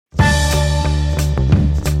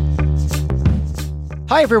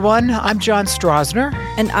Hi, everyone. I'm John Strosner.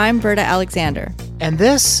 And I'm Berta Alexander. And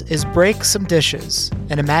this is Break Some Dishes,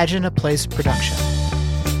 an Imagine a Place production.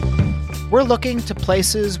 We're looking to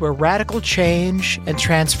places where radical change and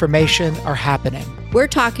transformation are happening. We're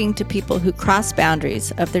talking to people who cross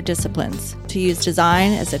boundaries of their disciplines to use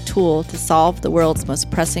design as a tool to solve the world's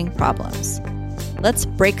most pressing problems. Let's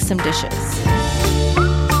break some dishes.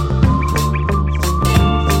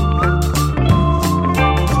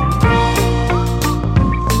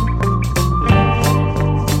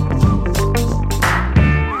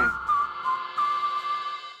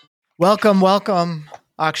 Welcome,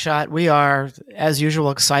 Akshat. We are, as usual,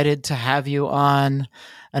 excited to have you on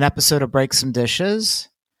an episode of Break Some Dishes.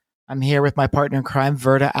 I'm here with my partner in crime,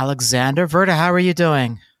 Verta Alexander. Verta, how are you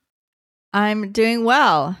doing? I'm doing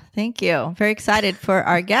well. Thank you. Very excited for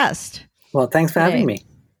our guest. Well, thanks for having me.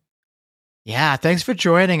 Yeah, thanks for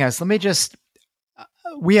joining us.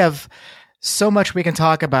 We have so much we can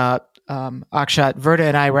talk about. Akshat, Verta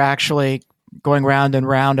and I were actually going round and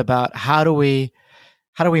round about how do we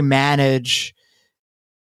manage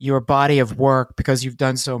your body of work because you've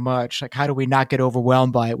done so much? Like, how do we not get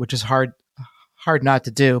overwhelmed by it, which is hard not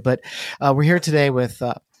to do. But we're here today with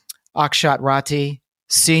Akshat Rathi,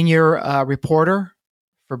 senior reporter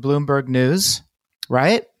for Bloomberg News,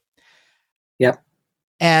 right? Yep.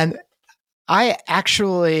 And I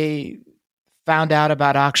actually found out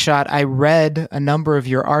about Akshat. I read a number of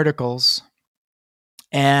your articles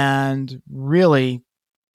and really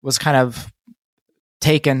was kind of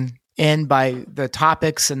taken in by the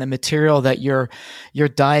topics and the material that you're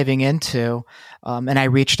diving into. And I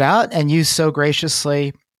reached out and you so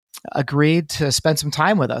graciously agreed to spend some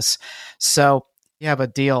time with us. So you have a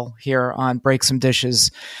deal here on Break Some Dishes.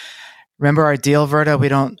 Remember our deal, Verta? We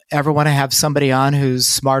don't ever want to have somebody on who's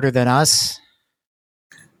smarter than us.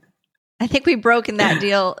 I think we've broken that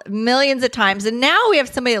deal millions of times. And now we have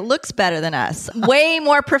somebody that looks better than us, way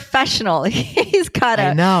more professional. He's got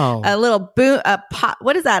a little pop.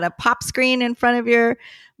 What is that? A pop screen in front of your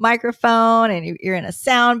microphone, and you're in a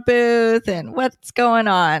sound booth. And what's going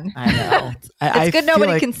on? I know. It's good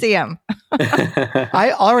nobody can see him.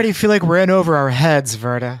 I already feel like we're in over our heads,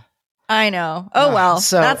 Verta. I know. Oh, well,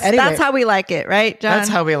 so that's how we like it, right, John? That's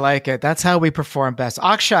how we like it. That's how we perform best.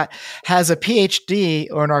 Akshat has a PhD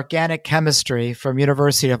in organic chemistry from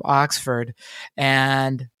University of Oxford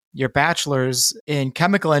and your bachelor's in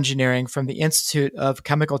chemical engineering from the Institute of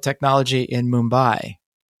Chemical Technology in Mumbai.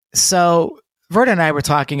 So Verta and I were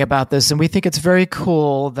talking about this, and we think it's very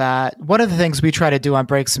cool that one of the things we try to do on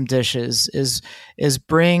Break Some Dishes is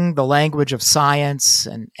bring the language of science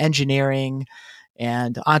and engineering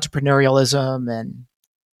and entrepreneurialism and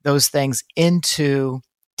those things into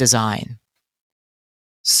design.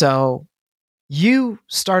 So you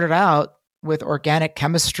started out with organic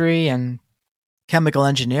chemistry and chemical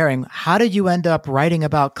engineering. How did you end up writing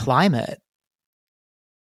about climate?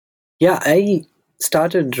 Yeah, I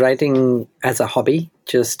started writing as a hobby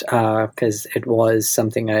just because it was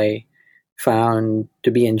something I found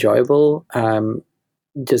to be enjoyable,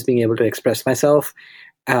 just being able to express myself.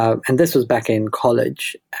 And this was back in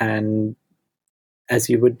college. And as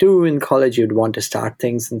you would do in college, you'd want to start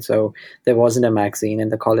things. And so there wasn't a magazine in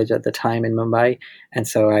the college at the time in Mumbai. And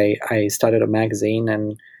so I started a magazine,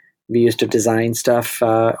 and we used to design stuff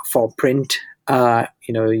for print,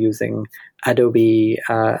 using Adobe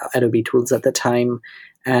tools at the time.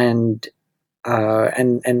 And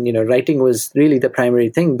writing was really the primary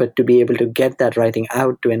thing. But to be able to get that writing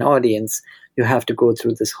out to an audience, you have to go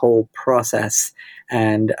through this whole process.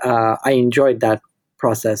 And I enjoyed that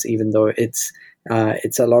process, even though it's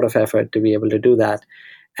a lot of effort to be able to do that.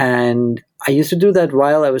 And I used to do that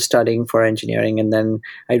while I was studying for engineering. And then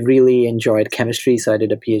I really enjoyed chemistry. So I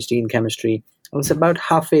did a PhD in chemistry. I was about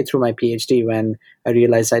halfway through my PhD when I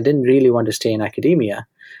realized I didn't really want to stay in academia.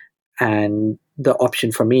 And the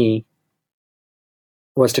option for me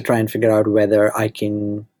was to try and figure out whether I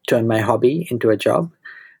can turn my hobby into a job.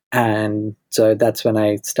 And so that's when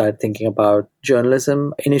I started thinking about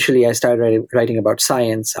journalism. Initially, I started writing about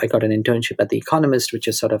science. I got an internship at The Economist, which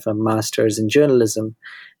is sort of a master's in journalism,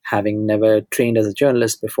 having never trained as a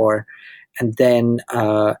journalist before. And then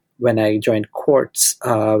when I joined Quartz,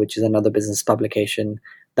 which is another business publication,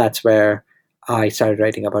 that's where I started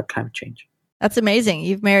writing about climate change. That's amazing.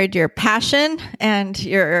 You've married your passion and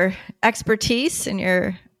your expertise and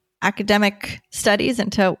your academic studies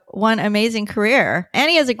into one amazing career.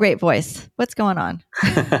 And he has a great voice. What's going on?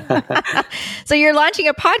 So you're launching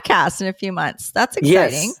a podcast in a few months. That's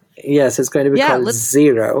exciting. Yes, it's going to be called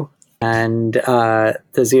Zero. And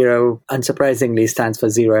the zero, unsurprisingly, stands for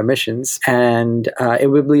zero emissions. And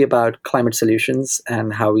it will be about climate solutions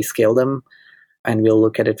and how we scale them. and we'll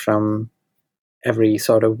look at it from every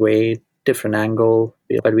sort of way, different angle,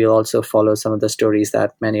 but we'll also follow some of the stories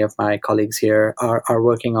that many of my colleagues here are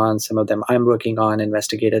working on. Some of them I'm working on,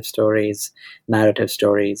 investigative stories, narrative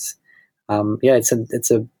stories. I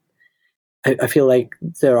feel like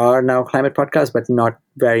there are now climate podcasts, but not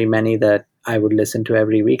very many that I would listen to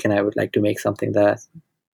every week. And I would like to make something that,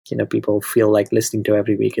 people feel like listening to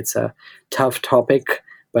every week. It's a tough topic,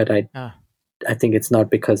 but I think it's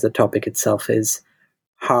not because the topic itself is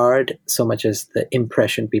hard so much as the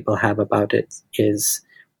impression people have about it is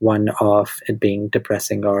one of it being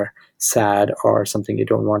depressing or sad or something you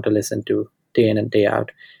don't want to listen to day in and day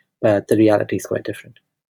out. But the reality is quite different.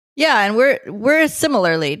 Yeah, and we're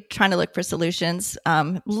similarly trying to look for solutions.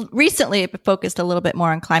 Recently, it focused a little bit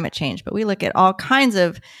more on climate change, but we look at all kinds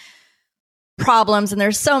of problems, and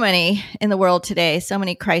there's so many in the world today, so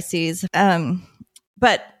many crises.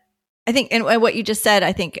 But I think, and what you just said,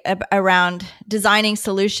 I think around designing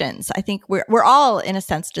solutions, I think we're all in a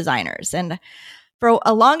sense designers, and for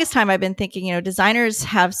a longest time, I've been thinking, designers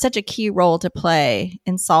have such a key role to play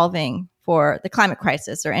in solving for the climate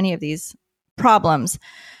crisis or any of these problems.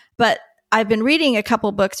 But I've been reading a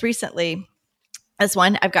couple books recently. As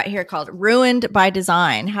one I've got here called Ruined by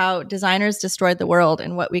Design, How Designers Destroyed the World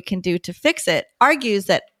and What We Can Do to Fix It, argues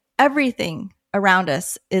that everything around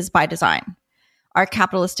us is by design. Our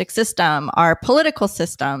capitalistic system, our political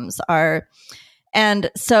systems,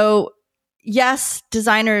 and so yes,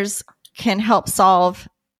 designers can help solve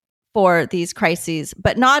for these crises,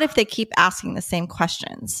 but not if they keep asking the same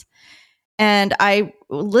questions. And I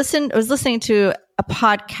was listening to a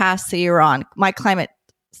podcast that you were on, My Climate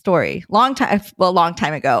Story, long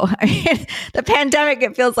time ago. I mean, the pandemic,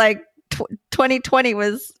 it feels like 2020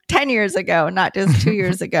 was 10 years ago, not just 2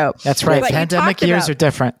 years ago. That's right. But pandemic years are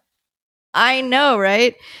different. I know,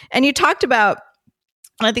 right? And you talked about,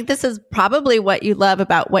 and I think this is probably what you love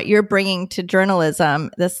about what you're bringing to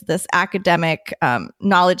journalism, this academic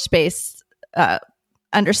knowledge-based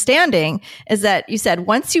understanding, is that you said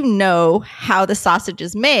once you know how the sausage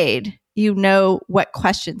is made, you know what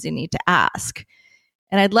questions you need to ask.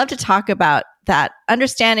 And I'd love to talk about that,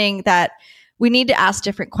 understanding that we need to ask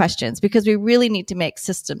different questions because we really need to make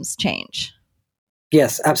systems change.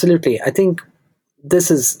 Yes, absolutely. I think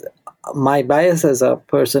this is my bias as a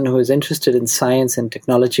person who is interested in science and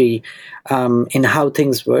technology, in how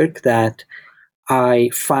things work, that I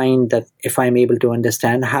find that if I'm able to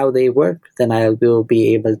understand how they work, then I will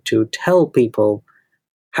be able to tell people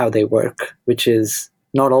how they work, which is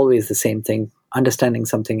not always the same thing. Understanding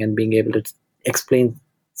something and being able to explain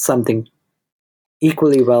something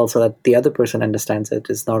equally well so that the other person understands it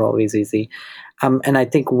is not always easy. And I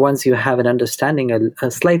think once you have an understanding,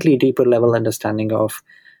 a slightly deeper level understanding of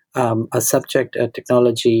a subject, a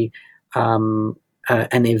technology, an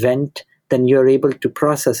event, then you're able to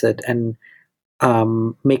process it and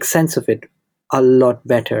make sense of it a lot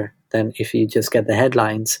better than if you just get the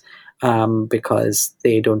headlines, because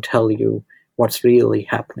they don't tell you what's really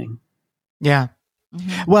happening. Yeah.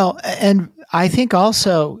 Mm-hmm. Well, and I think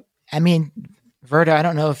also, Verda, I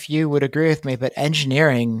don't know if you would agree with me, but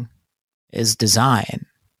engineering is design.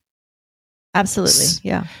 Absolutely.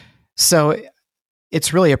 Yeah. So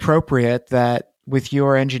it's really appropriate that with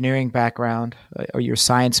your engineering background or your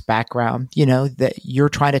science background, that you're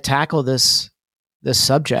trying to tackle this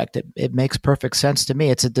subject. It makes perfect sense to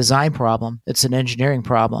me. It's a design problem. It's an engineering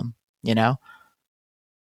problem,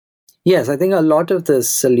 Yes, I think a lot of the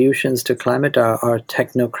solutions to climate are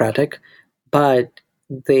technocratic, but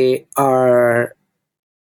they are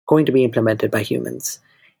going to be implemented by humans.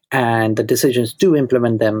 And the decisions to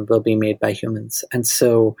implement them will be made by humans. And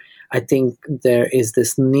so I think there is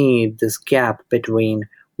this need, this gap between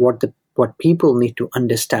what people need to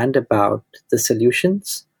understand about the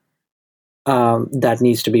solutions that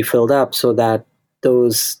needs to be filled up so that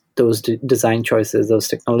those design choices, those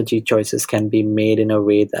technology choices can be made in a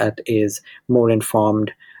way that is more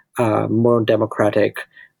informed, more democratic,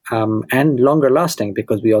 and longer lasting,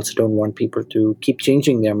 because we also don't want people to keep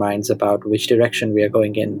changing their minds about which direction we are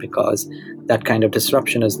going in, because that kind of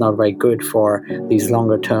disruption is not very good for these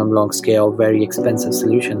longer term, long scale, very expensive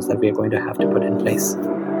solutions that we are going to have to put in place.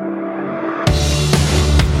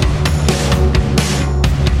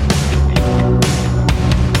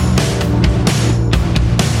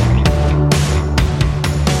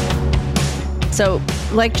 So,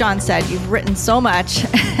 like John said, you've written so much.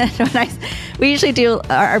 We usually do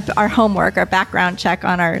our homework, our background check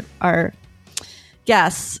on our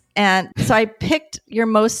guests. And so I picked your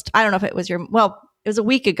most, I don't know if it was it was a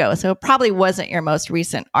week ago, so it probably wasn't your most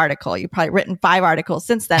recent article. You've probably written 5 articles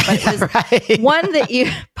since then, but it was right. one that you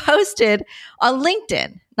posted on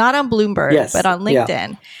LinkedIn, not on Bloomberg, yes. but on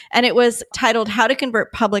LinkedIn. And it was titled How to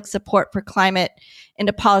Convert Public Support for Climate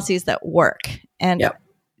into Policies That Work. And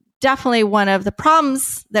definitely one of the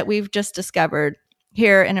problems that we've just discovered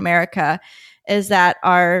here in America is that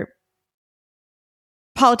our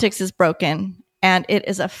politics is broken and it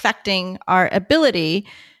is affecting our ability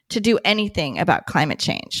to do anything about climate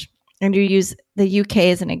change. And you use the UK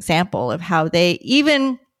as an example of how they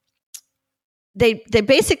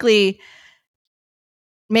basically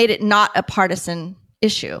made it not a partisan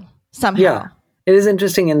issue somehow. Yeah, it is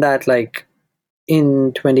interesting in that, like,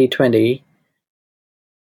 in 2020,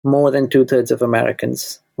 more than 2/3 of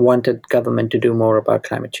Americans wanted government to do more about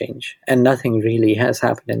climate change. And nothing really has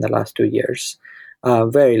happened in the last 2 years.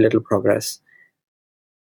 Very little progress.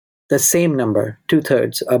 The same number,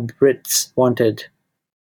 2/3 of Brits wanted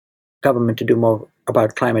government to do more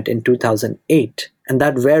about climate in 2008. And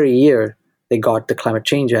that very year, they got the Climate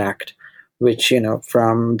Change Act, which,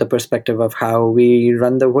 from the perspective of how we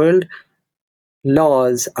run the world,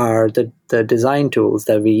 laws are the design tools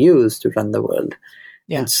that we use to run the world.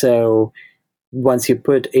 Yeah. And so once you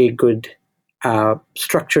put a good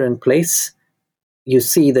structure in place, you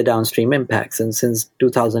see the downstream impacts. And since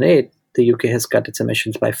 2008, the UK has cut its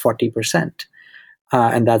emissions by 40%.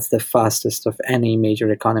 And that's the fastest of any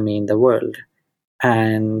major economy in the world.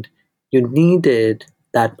 And you needed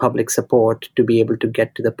that public support to be able to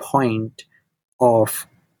get to the point of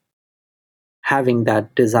having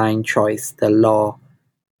that design choice, the law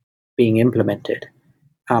being implemented.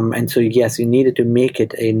 And so, yes, you needed to make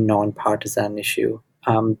it a non-partisan issue.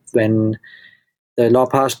 When the law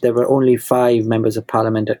passed, there were only 5 members of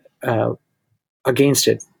parliament against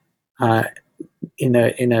it in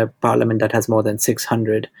a parliament that has more than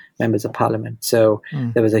 600 members of parliament. So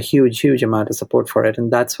there was a huge amount of support for it.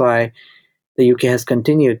 And that's why the UK has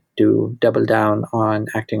continued to double down on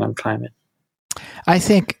acting on climate. I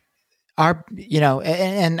think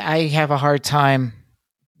and I have a hard time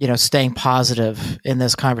staying positive in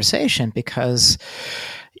this conversation because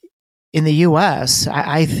in the U.S.,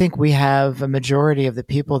 I think we have a majority of the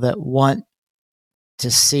people that want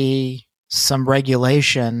to see some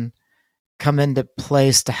regulation come into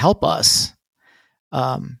place to help us.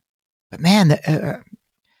 But man,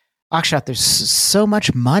 Akshat, there's so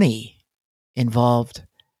much money involved.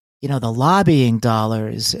 The lobbying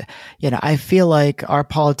dollars, I feel like our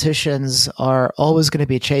politicians are always going to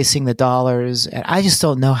be chasing the dollars. And I just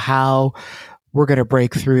don't know how we're going to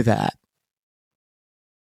break through that.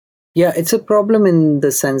 Yeah, it's a problem in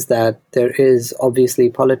the sense that there is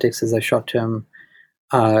obviously politics is a short-term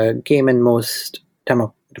game in most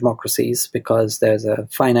democracies because there's a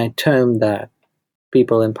finite term that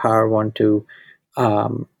people in power want to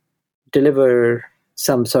deliver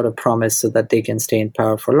some sort of promise so that they can stay in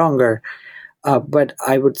power for longer. But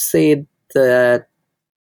I would say that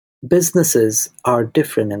businesses are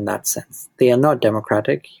different in that sense. They are not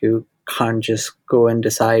democratic. You can't just go and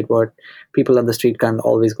decide what people on the street can't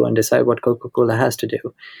always go and decide what Coca-Cola has to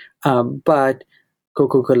do. But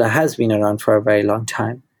Coca-Cola has been around for a very long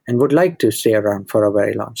time and would like to stay around for a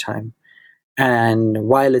very long time. And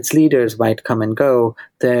while its leaders might come and go,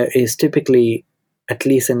 there is typically, at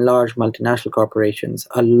least in large multinational corporations,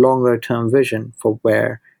 a longer-term vision for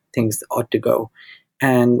where things ought to go.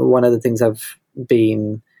 And one of the things I've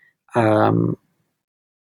been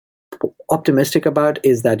optimistic about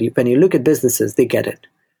is that when you look at businesses, they get it.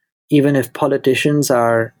 Even if politicians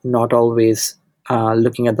are not always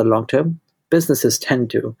looking at the long term, businesses tend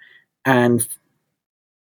to. And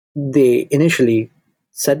they initially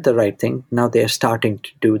said the right thing. Now they're starting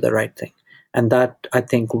to do the right thing. And that, I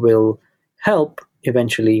think, will help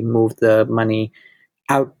eventually move the money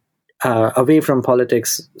out away from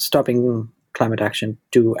politics, stopping climate action,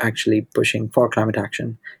 to actually pushing for climate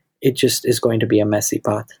action. It just is going to be a messy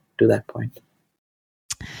path to that point.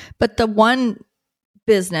 But the one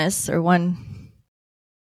business or one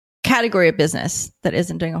category of business that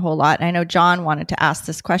isn't doing a whole lot, and I know John wanted to ask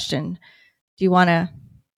this question. Do you know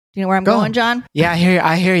where I'm going, John? Yeah,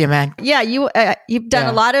 I hear you, man. Yeah, you've done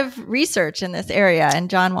a lot of research in this area, and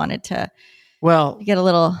John wanted to get a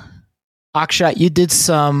little. Akshat, you did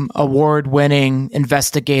some award-winning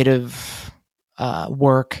investigative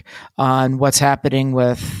work on what's happening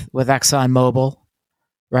with ExxonMobil,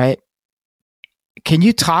 right? Can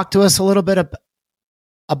you talk to us a little bit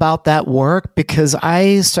about that work? Because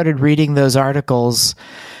I started reading those articles,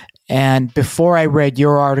 and before I read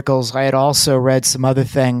your articles, I had also read some other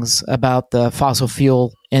things about the fossil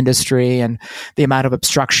fuel industry and the amount of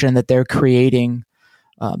obstruction that they're creating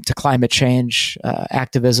to climate change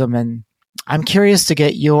activism. And I'm curious to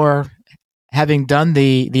get having done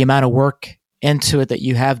the amount of work into it that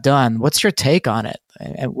you have done, what's your take on it?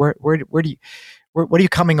 And what are you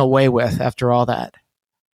coming away with after all that?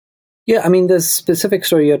 Yeah, I mean, the specific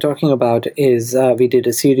story you're talking about is we did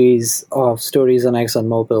a series of stories on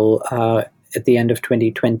ExxonMobil at the end of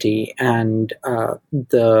 2020, and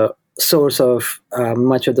the source of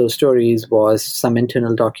much of those stories was some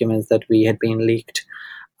internal documents that we had been leaked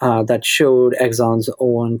that showed Exxon's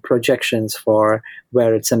own projections for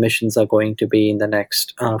where its emissions are going to be in the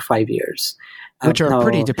next 5 years. Which are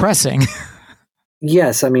pretty depressing.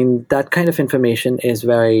 Yes, I mean, that kind of information is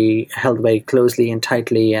held very closely and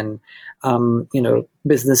tightly. And,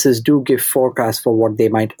 businesses do give forecasts for what they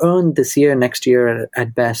might earn this year, next year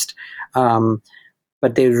at best. But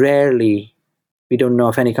we don't know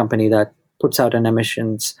of any company that puts out an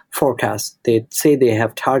emissions forecast. They say they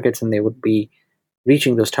have targets and they would be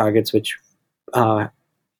reaching those targets, which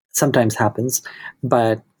sometimes happens.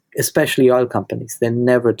 But especially oil companies, they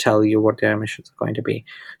never tell you what their emissions are going to be.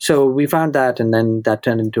 So we found that, and then that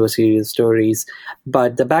turned into a series of stories.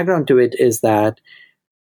 But the background to it is that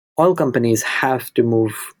oil companies have to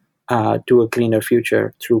move to a cleaner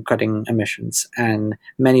future through cutting emissions. And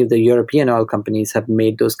many of the European oil companies have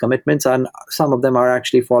made those commitments, and some of them are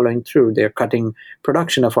actually following through. They're cutting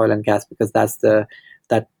production of oil and gas because that's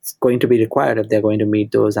going to be required if they're going to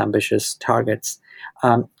meet those ambitious targets.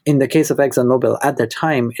 In the case of ExxonMobil, at the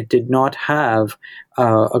time, it did not have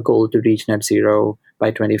a goal to reach net zero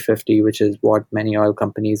by 2050, which is what many oil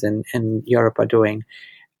companies in Europe are doing.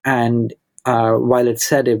 And while it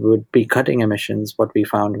said it would be cutting emissions, what we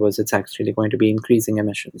found was it's actually going to be increasing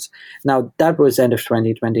emissions. Now, that was end of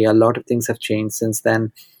 2020. A lot of things have changed since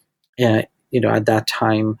then. At that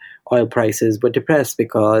time, oil prices were depressed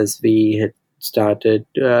because we had started,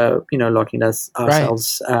 locking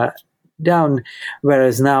ourselves down,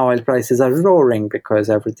 whereas now oil prices are roaring because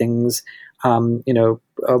everything's trying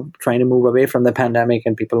to move away from the pandemic,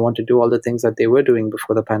 and people want to do all the things that they were doing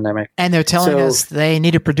before the pandemic. And they're telling us they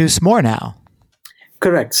need to produce more now.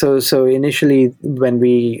 Correct. So initially, when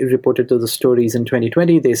we reported to the stories in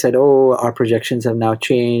 2020, they said, "Oh, our projections have now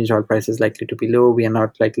changed. Oil price is likely to be low. We are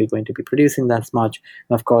not likely going to be producing that much."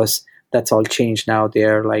 And of course, that's all changed now.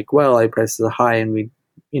 They're like, "Well, oil prices are high, and we,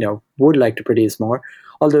 would like to produce more."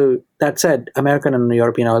 Although that said, American and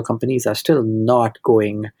European oil companies are still not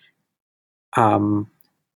going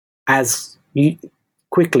as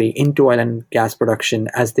quickly into oil and gas production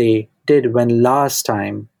as they did when last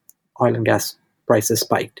time oil and gas prices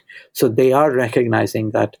spiked. So they are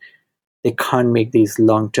recognizing that they can't make these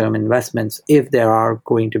long-term investments if there are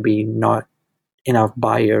going to be not enough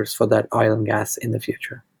buyers for that oil and gas in the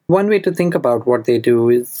future. One way to think about what they do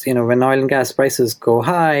is, when oil and gas prices go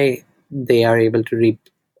high, they are able to reap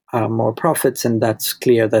more profits, and that's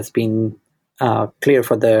clear. That's been clear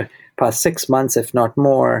for the past 6 months, if not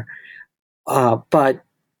more. But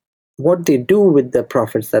what they do with the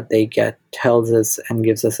profits that they get tells us and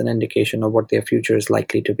gives us an indication of what their future is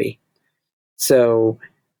likely to be. So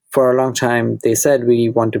for a long time, they said we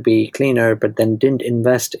want to be cleaner, but then didn't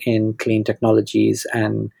invest in clean technologies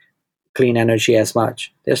and clean energy as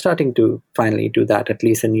much. They're starting to finally do that, at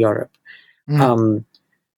least in Europe.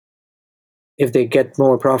 If they get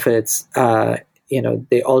more profits,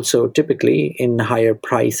 they also typically in higher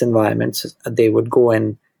price environments, they would go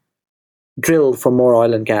and drill for more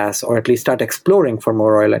oil and gas, or at least start exploring for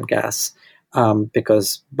more oil and gas,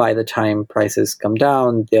 because by the time prices come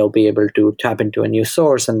down, they'll be able to tap into a new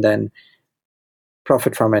source and then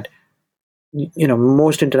profit from it.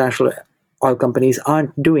 Most international oil companies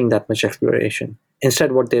aren't doing that much exploration.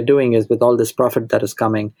 Instead, what they're doing is, with all this profit that is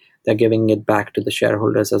coming, they're giving it back to the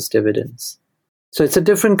shareholders as dividends. So it's a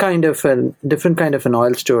different kind of an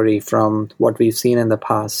oil story from what we've seen in the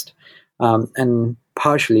past, and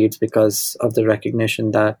partially it's because of the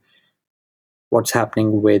recognition that what's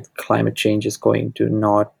happening with climate change is going to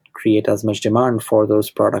not create as much demand for those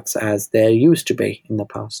products as there used to be in the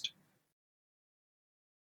past.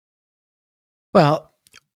 Well,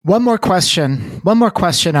 one more question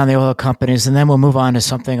on the oil companies, and then we'll move on to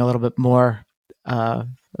something a little bit more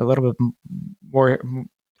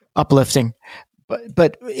uplifting.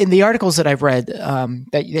 But in the articles that I've read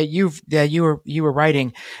that you were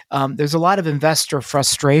writing, there's a lot of investor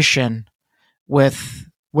frustration with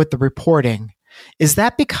the reporting. Is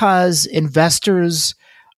that because investors,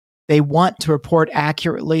 they want to report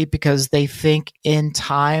accurately because they think in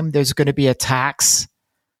time there's going to be a tax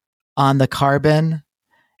on the carbon,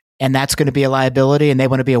 and that's going to be a liability, and they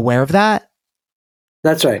want to be aware of that?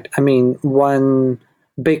 That's right. I mean, one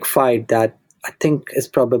big fight that I think is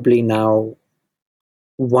probably now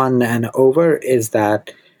won and over is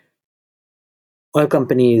that oil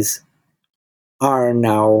companies are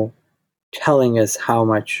now telling us how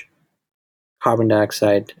much carbon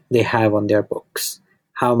dioxide they have on their books,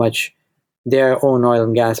 how much their own oil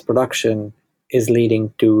and gas production is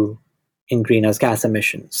leading to in greenhouse gas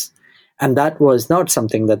emissions. And that was not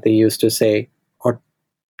something that they used to say or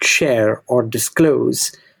share or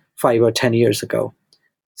disclose 5 or 10 years ago.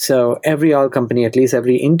 So every oil company, at least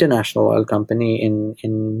every international oil company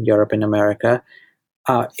in Europe and America,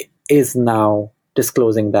 is now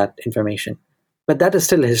disclosing that information. But that is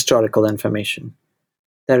still historical information.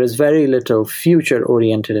 There is very little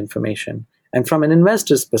future-oriented information. And from an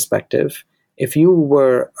investor's perspective, if you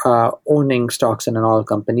were owning stocks in an oil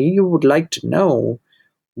company, you would like to know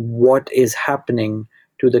what is happening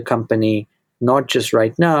to the company, not just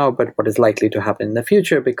right now, but what is likely to happen in the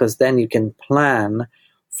future, because then you can plan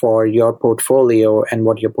for your portfolio and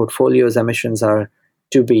what your portfolio's emissions are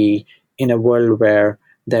to be in a world where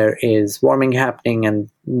there is warming happening and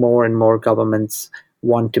more governments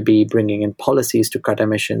want to be bringing in policies to cut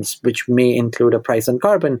emissions, which may include a price on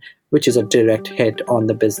carbon, which is a direct hit on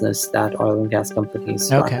the business that oil and gas companies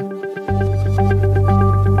run. Okay.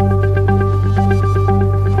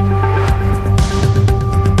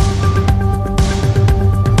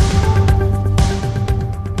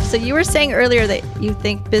 So you were saying earlier that you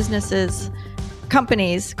think businesses,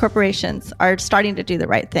 companies, corporations are starting to do the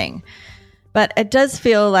right thing. But it does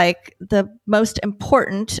feel like the most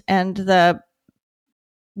important and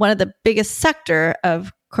one of the biggest sector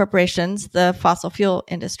of corporations, the fossil fuel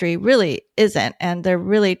industry, really isn't. And they're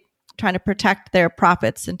really trying to protect their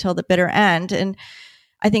profits until the bitter end. And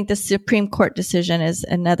I think the Supreme Court decision is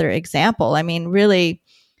another example. I mean, really,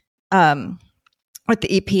 with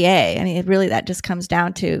the EPA, I mean, really that just comes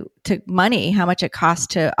down to money, how much it costs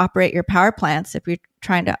to operate your power plants if you're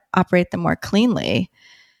trying to operate them more cleanly.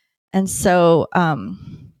 And so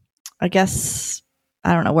I guess,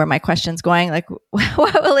 I don't know where my question's going. Like,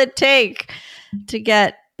 what will it take to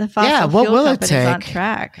get the fossil fuel companies on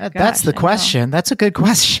track? That's the question. That's a good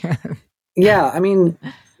question. Yeah, I mean,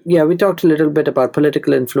 we talked a little bit about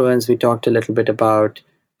political influence. We talked a little bit about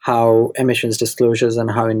how emissions disclosures and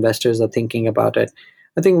how investors are thinking about it.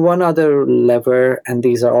 I think one other lever, and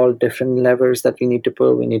these are all different levers that we need to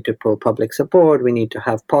pull. We need to pull public support. We need to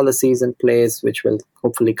have policies in place, which will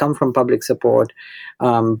hopefully come from public support.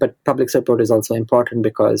 But public support is also important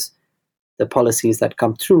because the policies that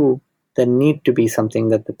come through, there need to be something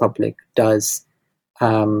that the public does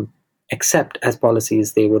accept as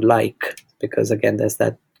policies they would like, because again, there's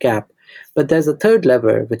that gap. But there's a third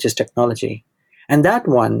lever, which is technology. And that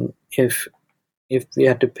one, if we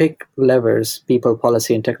had to pick levers, people,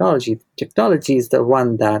 policy, and technology is the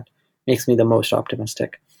one that makes me the most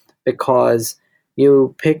optimistic, because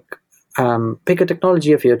you pick a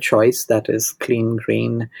technology of your choice that is clean,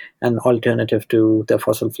 green, and alternative to the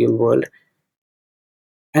fossil fuel world,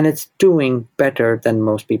 and it's doing better than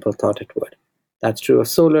most people thought it would. That's true of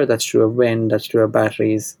solar, that's true of wind, that's true of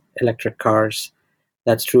batteries, electric cars,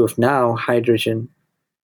 that's true of now hydrogen.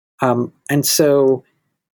 And so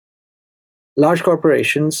large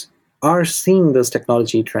corporations are seeing those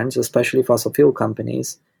technology trends, especially fossil fuel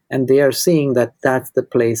companies, and they are seeing that that's the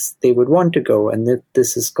place they would want to go, and that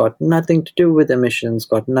this has got nothing to do with emissions,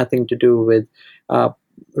 got nothing to do with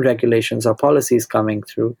regulations or policies coming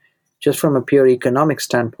through. Just from a pure economic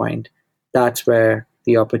standpoint, that's where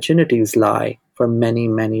the opportunities lie for many,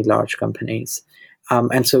 many large companies.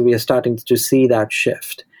 And so we are starting to see that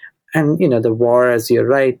shift. And, the war, as you're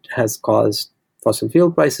right, has caused fossil fuel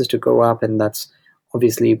prices to go up, and that's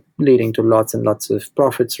obviously leading to lots and lots of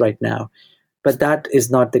profits right now. But that is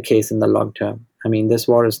not the case in the long term. I mean, this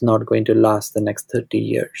war is not going to last the next 30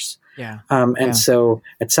 years. So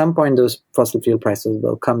at some point, those fossil fuel prices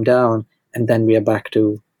will come down, and then we are back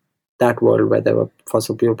to that world where the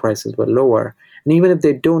fossil fuel prices were lower. And even if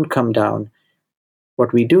they don't come down,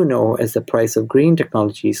 what we do know is the price of green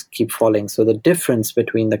technologies keep falling. So the difference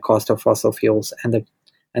between the cost of fossil fuels and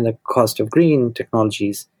the cost of green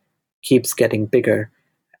technologies keeps getting bigger.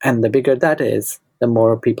 And the bigger that is, the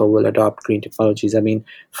more people will adopt green technologies. I mean,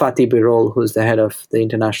 Fatih Birol, who's the head of the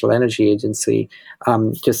International Energy Agency,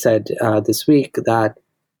 just said this week that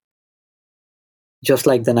just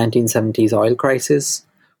like the 1970s oil crisis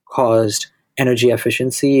caused energy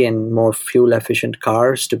efficiency and more fuel-efficient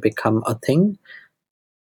cars to become a thing,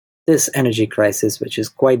 this energy crisis, which is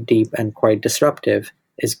quite deep and quite disruptive,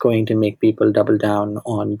 is going to make people double down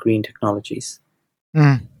on green technologies.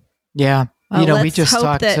 Yeah. Well, we just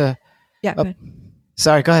talked to... Yeah, go ahead.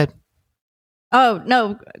 Sorry, go ahead. Oh,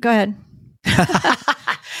 no, go ahead.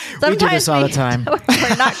 We do this all the time.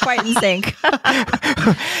 We're not quite in sync.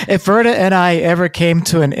 If Verda and I ever came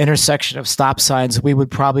to an intersection of stop signs, we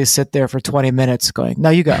would probably sit there for 20 minutes going, no,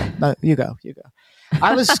 you go. No, you go.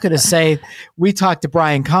 I was just going to say, we talked to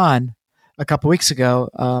Brian Kahn a couple weeks ago.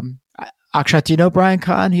 Akshat, do you know Brian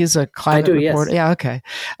Kahn? He's a climate reporter. Yes. Yeah, okay.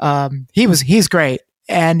 He's great,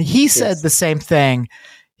 and he said the same thing.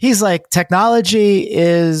 He's like, technology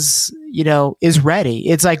is ready.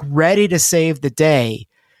 It's like ready to save the day.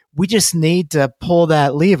 We just need to pull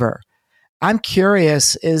that lever. I'm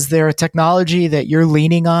curious, is there a technology that you're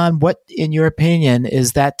leaning on? What, in your opinion,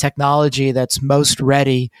 is that technology that's most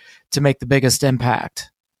ready to make the biggest impact?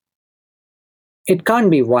 It can't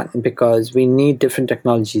be one, because we need different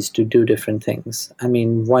technologies to do different things. I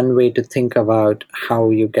mean, one way to think about how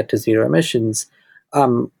you get to zero emissions,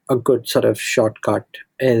 a good sort of shortcut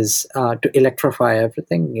is to electrify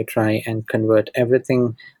everything. You try and convert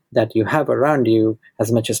everything that you have around you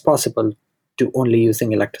as much as possible to only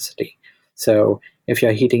using electricity. So if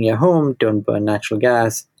you're heating your home, don't burn natural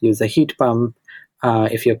gas, use a heat pump.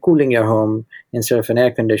 If you're cooling your home, instead of an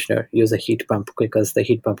air conditioner, use a heat pump, because the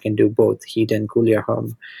heat pump can do both heat and cool your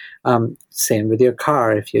home. Same with your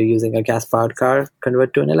car. If you're using a gas-powered car,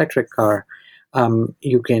 convert to an electric car.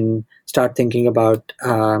 You can start thinking about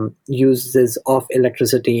uses of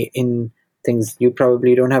electricity in things you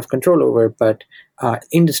probably don't have control over, but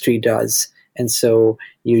industry does. And so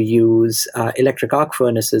you use electric arc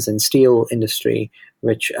furnaces in steel industry,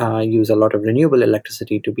 which use a lot of renewable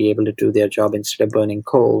electricity to be able to do their job instead of burning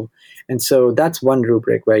coal. And so that's one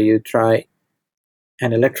rubric where you try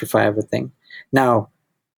and electrify everything. Now,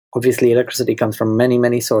 obviously, electricity comes from many,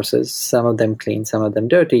 many sources, some of them clean, some of them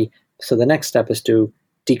dirty. So the next step is to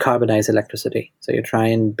decarbonize electricity. So you try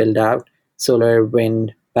and build out solar,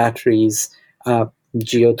 wind, batteries,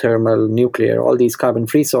 geothermal, nuclear, all these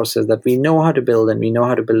carbon-free sources that we know how to build, and we know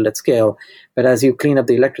how to build at scale. But as you clean up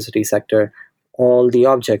the electricity sector, all the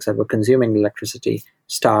objects that were consuming electricity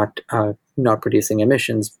start not producing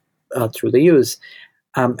emissions through the use.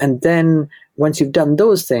 And then once you've done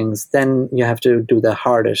those things, then you have to do the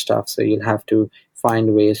harder stuff. So you'll have to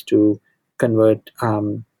find ways to convert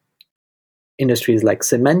industries like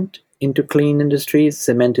cement into clean industries.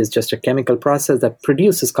 Cement is just a chemical process that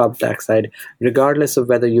produces carbon dioxide, regardless of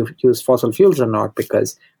whether you use fossil fuels or not,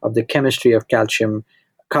 because of the chemistry of calcium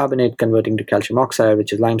carbonate converting to calcium oxide,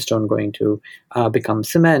 which is limestone going to become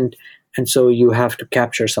cement. And so you have to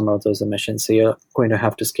capture some of those emissions. So you're going to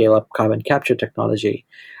have to scale up carbon capture technology.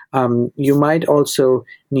 You might also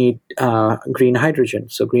need green hydrogen.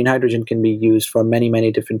 So green hydrogen can be used for many,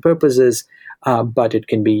 many different purposes, but it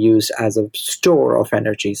can be used as a store of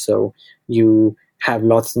energy. So you have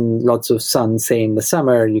lots and lots of sun, say in the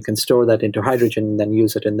summer, you can store that into hydrogen and then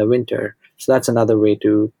use it in the winter. So that's another way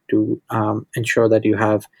to ensure that you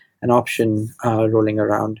have an option rolling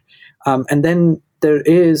around. And then there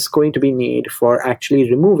is going to be need for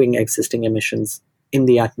actually removing existing emissions in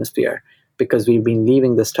the atmosphere, because we've been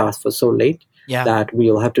leaving this task for so late that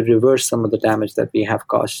we'll have to reverse some of the damage that we have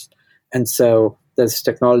caused. And so there's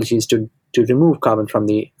technologies to remove carbon from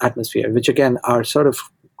the atmosphere, which again are sort of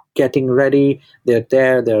getting ready. They're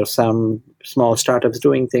there. There are some small startups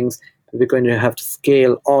doing things. We're going to have to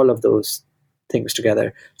scale all of those things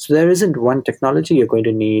together. So there isn't one technology. You're going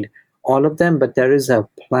to need all of them, but there is a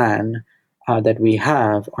plan that we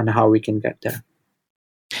have on how we can get there.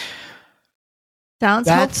 Sounds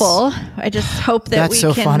hopeful. I just hope that that's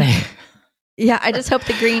so funny. Yeah, I just hope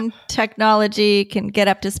the green technology can get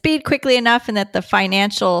up to speed quickly enough, and that the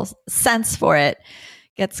financial sense for it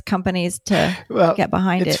gets companies to get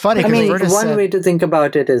behind it. It's funny. I mean, one way to think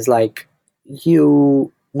about it is like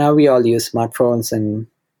now we all use smartphones, and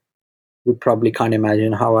we probably can't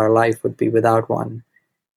imagine how our life would be without one.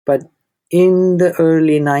 But in the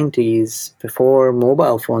early 90s, before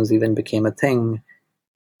mobile phones even became a thing,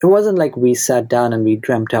 it wasn't like we sat down and we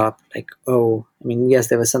dreamt up like, yes,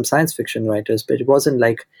 there were some science fiction writers, but it wasn't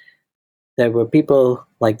like there were people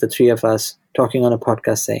like the three of us talking on a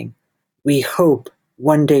podcast saying, we hope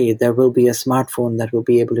one day there will be a smartphone that will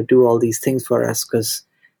be able to do all these things for us, because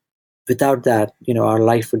without that, our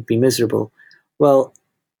life would be miserable. Well,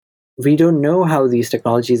 we don't know how these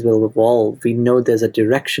technologies will evolve. We know there's a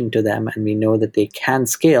direction to them, and we know that they can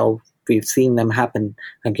scale. We've seen them happen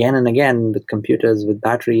again and again with computers, with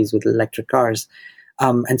batteries, with electric cars.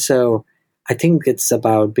 And so I think it's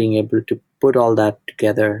about being able to put all that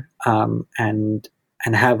together and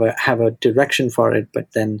have a direction for it. But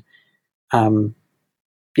then,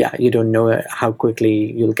 you don't know how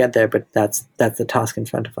quickly you'll get there, but that's the task in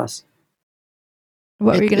front of us.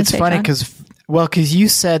 What were you going to say? It's funny because you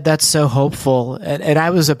said that's so hopeful, and I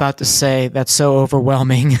was about to say that's so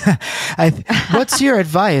overwhelming. What's your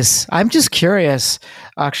advice? I'm just curious,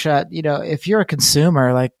 Akshat. If you're a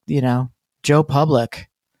consumer like Joe Public,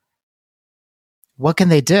 what can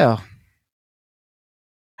they do?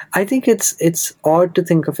 I think it's odd to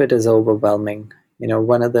think of it as overwhelming.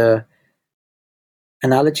 One of the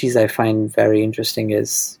analogies I find very interesting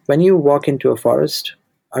is when you walk into a forest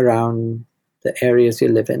around the areas you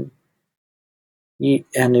live in,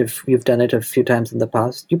 and if you've done it a few times in the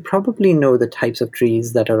past, you probably know the types of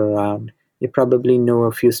trees that are around. You probably know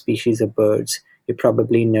a few species of birds. You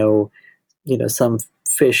probably know, some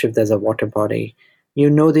fish if there's a water body. You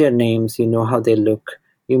know their names. You know how they look.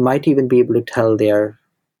 You might even be able to tell their,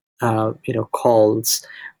 calls.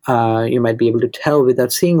 You might be able to tell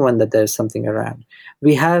without seeing one that there's something around.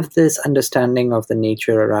 We have this understanding of the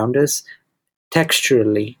nature around us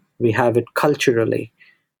texturally. We have it culturally.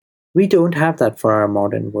 We don't have that for our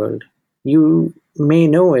modern world. You may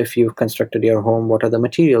know if you've constructed your home what are the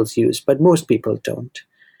materials used, but most people don't.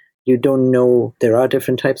 You don't know there are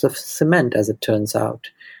different types of cement, as it turns out.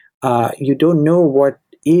 You don't know what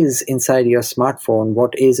is inside your smartphone,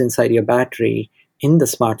 what is inside your battery in the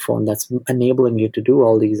smartphone that's enabling you to do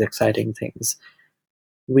all these exciting things.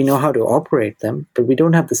 We know how to operate them, but we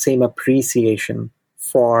don't have the same appreciation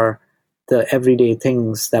for the everyday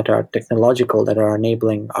things that are technological, that are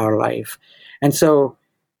enabling our life. And so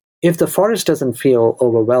if the forest doesn't feel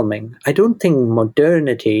overwhelming, I don't think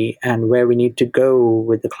modernity and where we need to go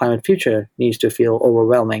with the climate future needs to feel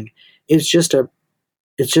overwhelming. It just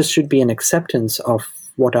should be an acceptance of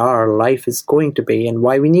what our life is going to be and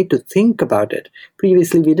why we need to think about it.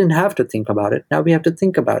 Previously, we didn't have to think about it. Now we have to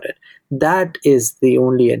think about it. That is the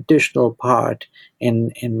only additional part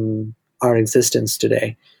in our existence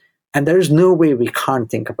today. And there is no way we can't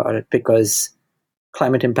think about it because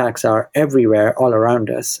climate impacts are everywhere, all around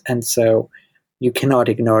us. And so you cannot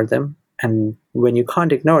ignore them. And when you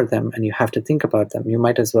can't ignore them and you have to think about them, you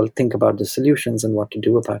might as well think about the solutions and what to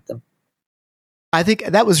do about them. I think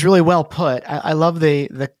that was really well put. I love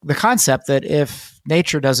the concept that if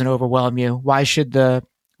nature doesn't overwhelm you, why should the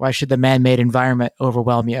man-made environment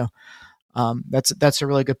overwhelm you? That's a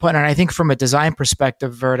really good point. And I think from a design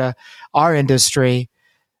perspective, Verda, our industry,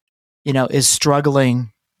 is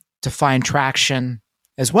struggling to find traction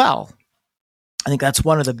as well. I think that's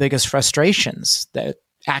one of the biggest frustrations that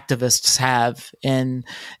activists have in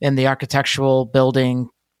the architectural building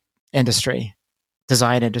industry,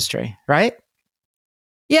 design industry, right?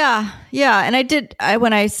 Yeah. And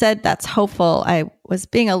when I said that's hopeful, I was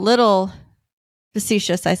being a little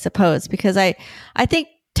facetious, I suppose, because I think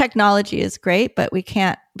technology is great, but we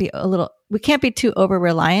can't be too over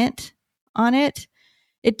reliant on it.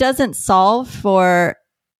 It doesn't solve for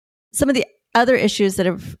some of the other issues that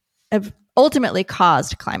have ultimately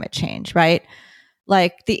caused climate change, right?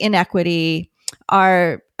 Like the inequity,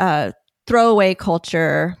 our throwaway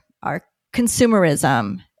culture, our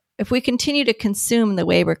consumerism. If we continue to consume the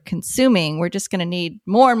way we're consuming, we're just going to need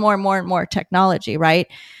more and more and more and more technology, right?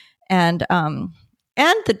 And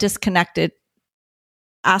the disconnected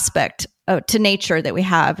aspect to nature that we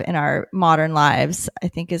have in our modern lives, I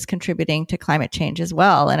think, is contributing to climate change as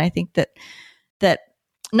well. And I think that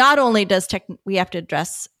not only does we have to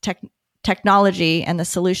address technology and the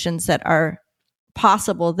solutions that are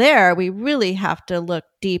possible there, we really have to look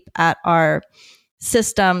deep at our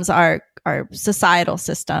systems, our societal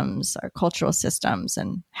systems, our cultural systems,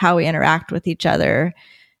 and how we interact with each other,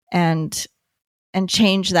 and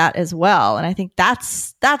change that as well. And I think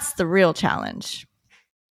that's the real challenge.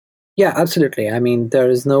 Yeah, absolutely. I mean, there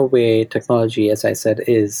is no way technology, as I said,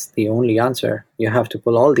 is the only answer. You have to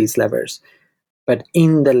pull all these levers. But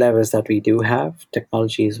in the levers that we do have,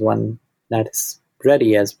 technology is one that is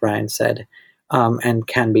ready, as Brian said, and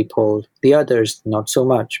can be pulled. The others, not so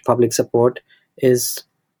much. Public support is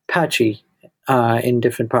patchy in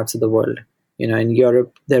different parts of the world. In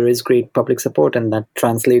Europe, there is great public support, and that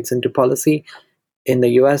translates into policy. In the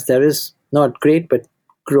US, there is not great, but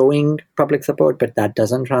growing public support, but that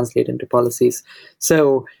doesn't translate into policies.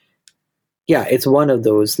 So, yeah, it's one of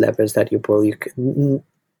those levers that you pull.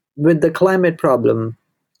 With the climate problem,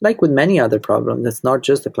 like with many other problems, it's not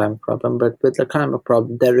just the climate problem, but with the climate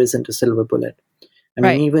problem, there isn't a silver bullet. I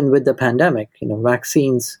mean, even with the pandemic,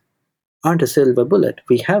 vaccines aren't a silver bullet.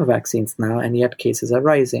 We have vaccines now, and yet cases are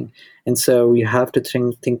rising. And so you have to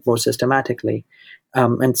think more systematically.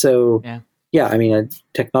 And so, I mean,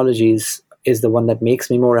 technology is the one that makes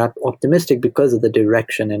me more optimistic because of the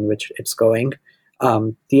direction in which it's going.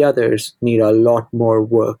 The others need a lot more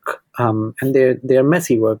work, and they're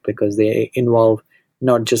messy work because they involve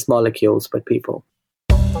not just molecules but people.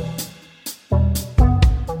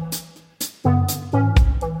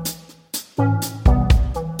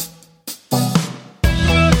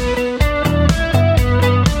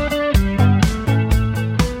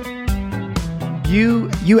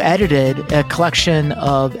 You edited a collection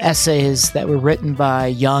of essays that were written by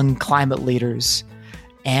young climate leaders.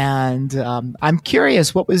 And I'm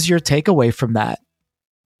curious, what was your takeaway from that?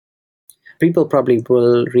 People probably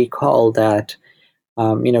will recall that,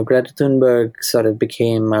 Greta Thunberg sort of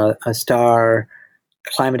became a star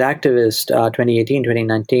climate activist 2018,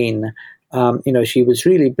 2019. She was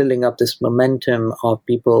really building up this momentum of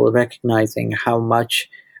people recognizing how much,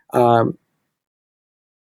 how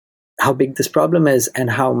big this problem is and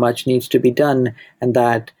how much needs to be done, and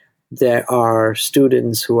that there are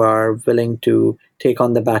students who are willing to take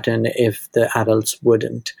on the baton if the adults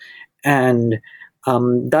wouldn't. And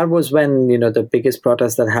that was when, the biggest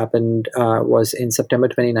protest that happened was in September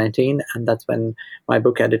 2019. And that's when my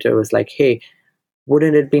book editor was like, hey,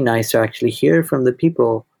 wouldn't it be nice to actually hear from the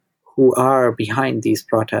people who are behind these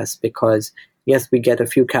protests? Because yes, we get a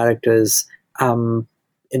few characters in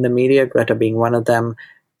the media, Greta being one of them,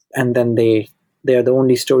 and then they are the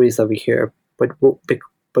only stories that we hear.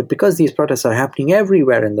 But because these protests are happening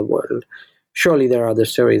everywhere in the world, surely there are other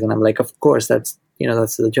stories. And I'm like, of course, that's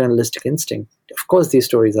the journalistic instinct. Of course, these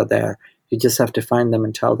stories are there. You just have to find them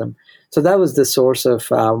and tell them. So that was the source of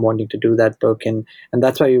wanting to do that book. And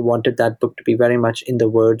that's why we wanted that book to be very much in the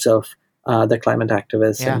words of the climate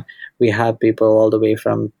activists. Yeah. And we have people all the way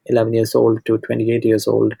from 11 years old to 28 years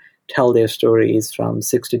old tell their stories from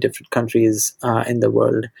 60 different countries in the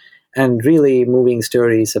world, and really moving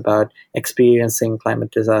stories about experiencing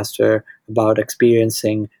climate disaster, about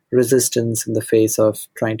experiencing resistance in the face of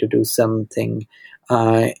trying to do something,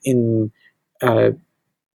 in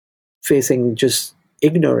facing just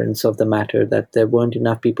ignorance of the matter, that there weren't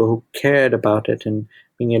enough people who cared about it, and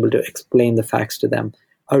being able to explain the facts to them.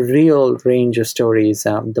 A real range of stories.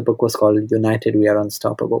 The book was called United, We Are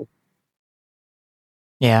Unstoppable.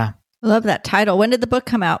 Yeah. I love that title. When did the book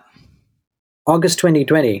come out? August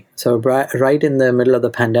 2020, so right in the middle of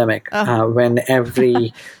the pandemic, when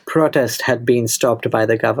every protest had been stopped by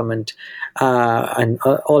the government and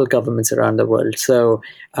all governments around the world. So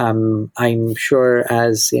I'm sure,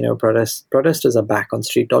 as protesters are back on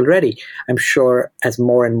street already. I'm sure as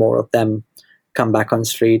more and more of them come back on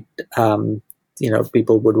street,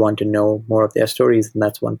 people would want to know more of their stories, and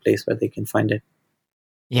that's one place where they can find it.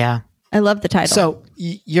 Yeah. I love the title. So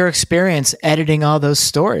your experience editing all those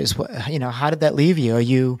stories, how did that leave you?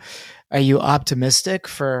 Are you optimistic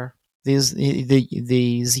for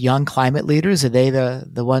these young climate leaders? Are they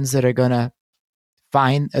the ones that are going to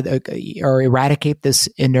find or eradicate this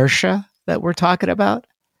inertia that we're talking about?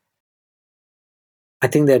 I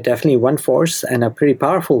think they're definitely one force, and a pretty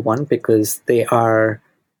powerful one, because they are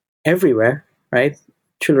everywhere, right?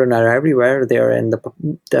 Children are everywhere. They are in the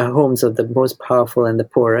homes of the most powerful and the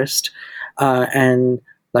poorest. And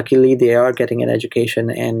luckily, they are getting an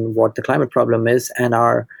education in what the climate problem is, and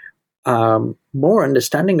are more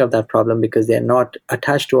understanding of that problem, because they're not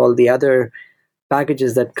attached to all the other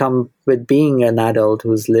baggages that come with being an adult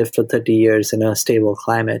who's lived for 30 years in a stable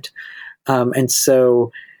climate. And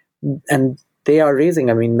they are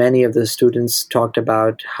raising, many of the students talked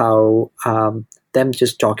about how them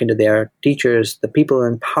just talking to their teachers, the people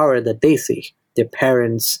in power that they see, their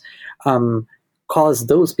parents, cause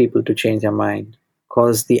those people to change their mind,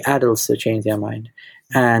 cause the adults to change their mind.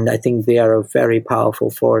 And I think they are a very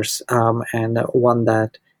powerful force, and one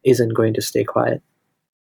that isn't going to stay quiet.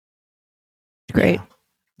 Great. Yeah.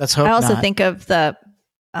 Let's hope I also not. think of the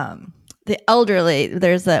elderly.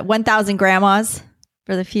 There's 1,000 grandmas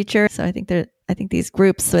for the future. So I think these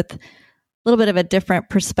groups with a little bit of a different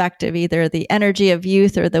perspective, either the energy of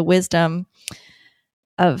youth or the wisdom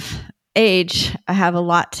of age, have a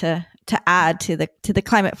lot to add to the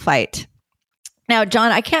climate fight. Now,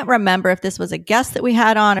 John, I can't remember if this was a guest that we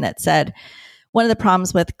had on and it said one of the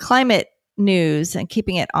problems with climate news and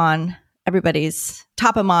keeping it on everybody's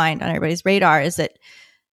top of mind, on everybody's radar, is that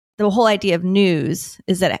the whole idea of news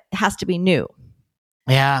is that it has to be new.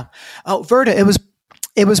 Yeah. Oh, Verda,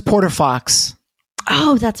 it was Porter Fox.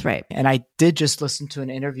 Oh, that's right. And I did just listen to an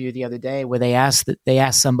interview the other day where they asked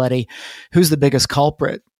somebody who's the biggest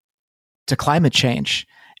culprit to climate change.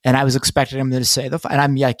 And I was expecting them to say, and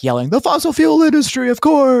I'm like yelling, the fossil fuel industry, of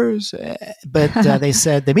course. But they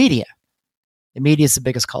said the media. The media is the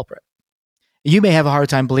biggest culprit. You may have a hard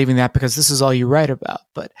time believing that because this is all you write about.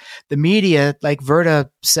 But the media, like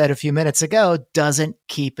Verda said a few minutes ago, doesn't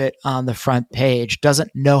keep it on the front page,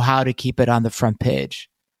 doesn't know how to keep it on the front page.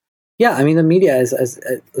 Yeah, the media is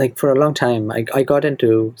like, for a long time, I got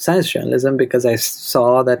into science journalism because I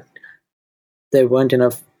saw that there weren't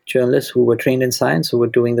enough journalists who were trained in science who were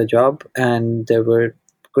doing the job, and there were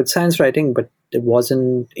good science writing, but it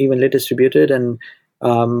wasn't evenly distributed, and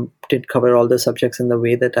didn't cover all the subjects in the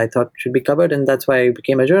way that I thought should be covered, and that's why I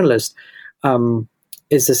became a journalist.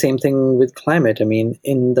 It's the same thing with climate. I mean,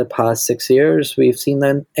 in the past 6 years, we've seen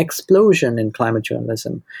an explosion in climate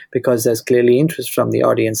journalism because there's clearly interest from the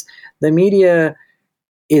audience. The media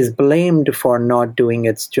is blamed for not doing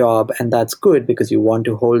its job, and that's good because you want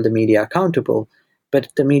to hold the media accountable. But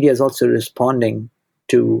the media is also responding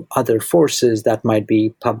to other forces that might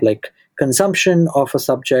be public consumption of a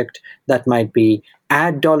subject, that might be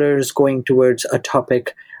ad dollars going towards a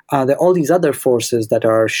topic. There are all these other forces that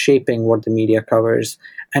are shaping what the media covers.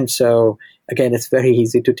 And so, again, it's very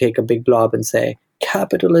easy to take a big blob and say,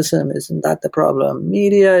 capitalism, isn't that the problem?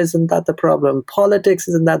 Media, isn't that the problem? Politics,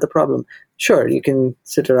 isn't that the problem? Sure, you can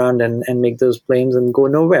sit around and make those claims and go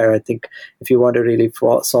nowhere. I think if you want to really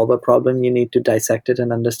solve a problem, you need to dissect it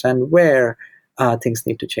and understand where things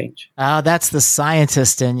need to change. Oh, that's the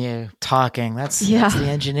scientist in you talking. That's the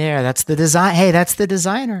engineer. That's the design. Hey, that's the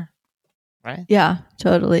designer, right? Yeah,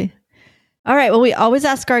 totally. All right. Well, we always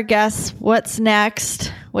ask our guests, what's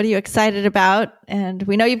next? What are you excited about? And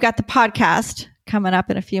we know you've got the podcast coming up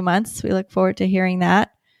in a few months. We look forward to hearing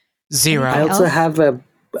that. Zero. I also have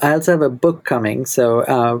a book coming.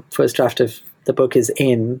 So first draft of the book is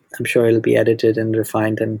in. I'm sure it'll be edited and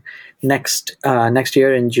refined. And next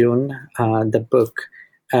year in June, the book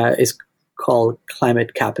is called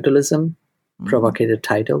Climate Capitalism, provocative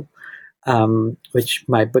title, which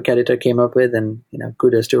my book editor came up with, and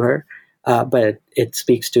kudos to her. But it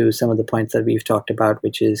speaks to some of the points that we've talked about,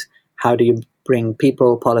 which is how do you bring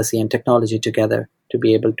people, policy, and technology together to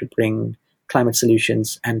be able to bring climate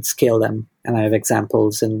solutions and scale them. And I have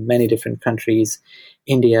examples in many different countries,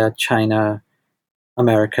 India, China,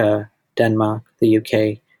 America, Denmark, the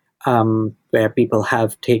UK, where people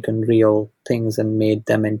have taken real things and made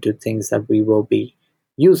them into things that we will be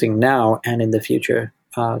using now and in the future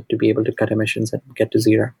to be able to cut emissions and get to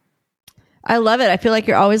zero. I love it. I feel like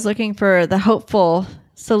you're always looking for the hopeful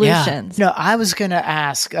solutions. Yeah. No, I was going to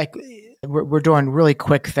ask, like, we're doing a really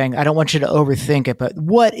quick thing. I don't want you to overthink it, but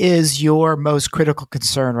what is your most critical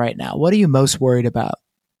concern right now? What are you most worried about?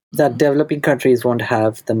 That developing countries won't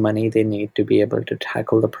have the money they need to be able to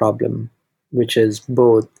tackle the problem, which is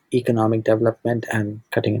both economic development and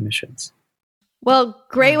cutting emissions. Well,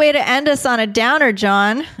 great way to end us on a downer,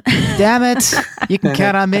 John. Damn it. You can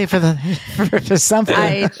count on me for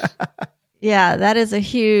something. Yeah, that is a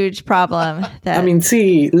huge problem.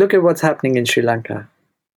 Look at what's happening in Sri Lanka.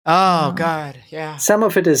 Oh, God, yeah. Some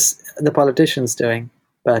of it is the politicians doing,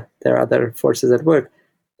 but there are other forces at work.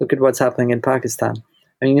 Look at what's happening in Pakistan.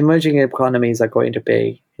 Emerging economies are going to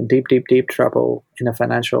be in deep, deep, deep trouble in a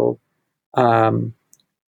financial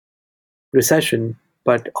recession,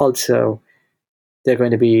 but also they're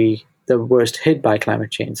going to be the worst hit by climate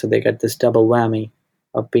change. So they get this double whammy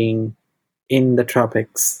of being in the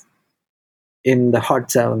tropics, in the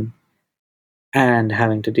hot zone, and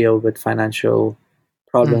having to deal with financial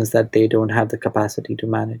problems that they don't have the capacity to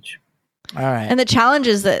manage. All right. And the challenge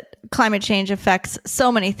is that climate change affects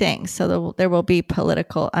so many things. So there will be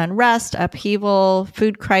political unrest, upheaval,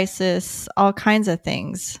 food crisis, all kinds of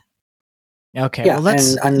things. Okay. Yeah,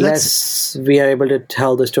 and unless we are able to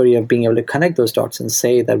tell the story of being able to connect those dots and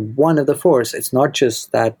say that one of the force, it's not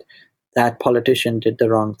just that politician did the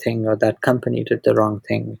wrong thing or that company did the wrong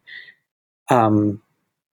thing,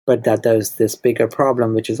 but that there's this bigger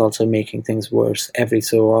problem which is also making things worse in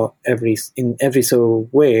every so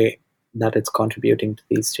way that it's contributing to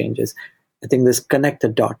these changes. I think this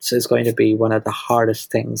connected dots is going to be one of the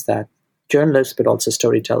hardest things that journalists, but also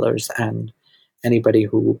storytellers and anybody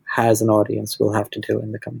who has an audience will have to do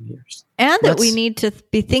in the coming years. And that we need to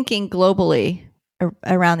be thinking globally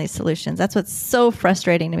around these solutions. That's what's so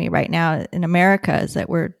frustrating to me right now in America, is that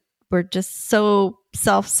we're just so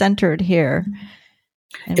self-centered here.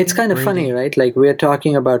 And it's kind of funny, right? Like, we're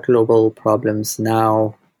talking about global problems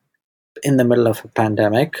now in the middle of a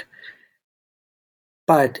pandemic,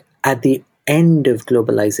 but at the end of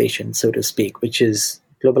globalization, so to speak, which is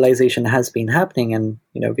globalization has been happening, and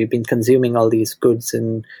we've been consuming all these goods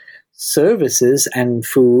and services and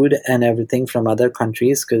food and everything from other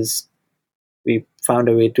countries because we found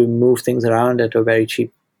a way to move things around at a very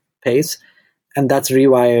cheap pace, and that's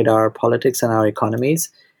rewired our politics and our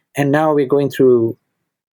economies. And now we're going through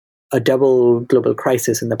a double global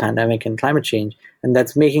crisis in the pandemic and climate change, and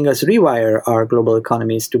that's making us rewire our global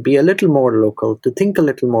economies to be a little more local, to think a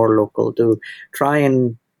little more local, to try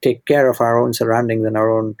and take care of our own surroundings and our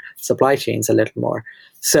own supply chains a little more.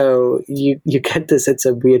 So you get this, it's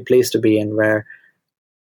a weird place to be in, where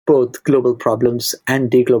both global problems and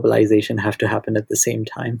deglobalization have to happen at the same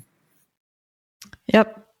time.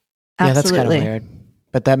 Yep. Absolutely. Yeah, that's kind of weird,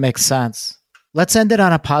 but that makes sense. let's end it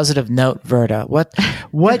on a positive note, Verda.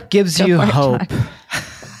 What gives you hope?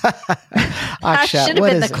 That should have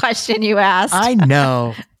been the question you asked. I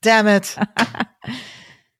know. Damn it.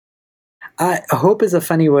 Hope is a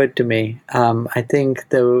funny word to me. I think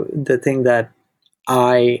the thing that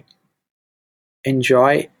I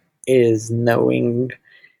enjoy is knowing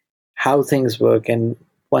how things work. And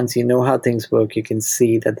once you know how things work, you can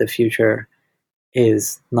see that the future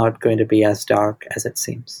is not going to be as dark as it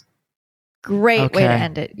seems. Great way to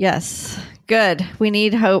end it. Yes. Good. We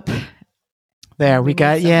need hope. There, we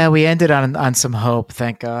ended on some hope.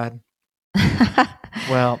 Thank God.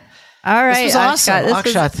 Well, all right. This was awesome.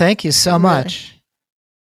 Akshat, thank you so much.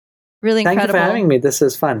 Really incredible. Thank you for having me. This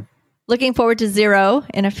is fun. Looking forward to Zero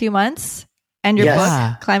in a few months. And your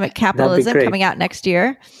book, Climate Capitalism, coming out next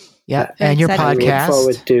year. Yeah, and your podcast.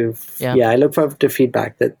 I look forward to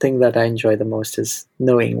feedback. The thing that I enjoy the most is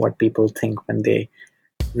knowing what people think when they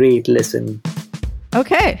read, listen.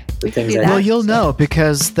 Okay. Well, you'll know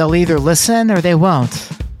because they'll either listen or they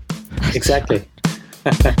won't. Exactly.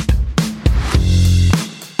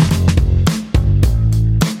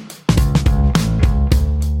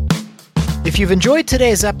 If you've enjoyed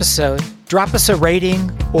today's episode, drop us a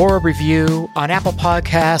rating or a review on Apple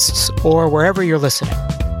Podcasts or wherever you're listening.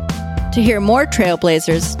 To hear more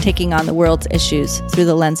trailblazers taking on the world's issues through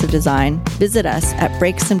the lens of design, visit us at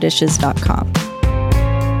breaksomedishes.com.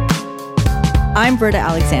 I'm Verda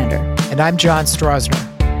Alexander. And I'm John Strasner.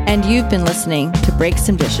 And you've been listening to Break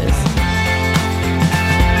Some Dishes.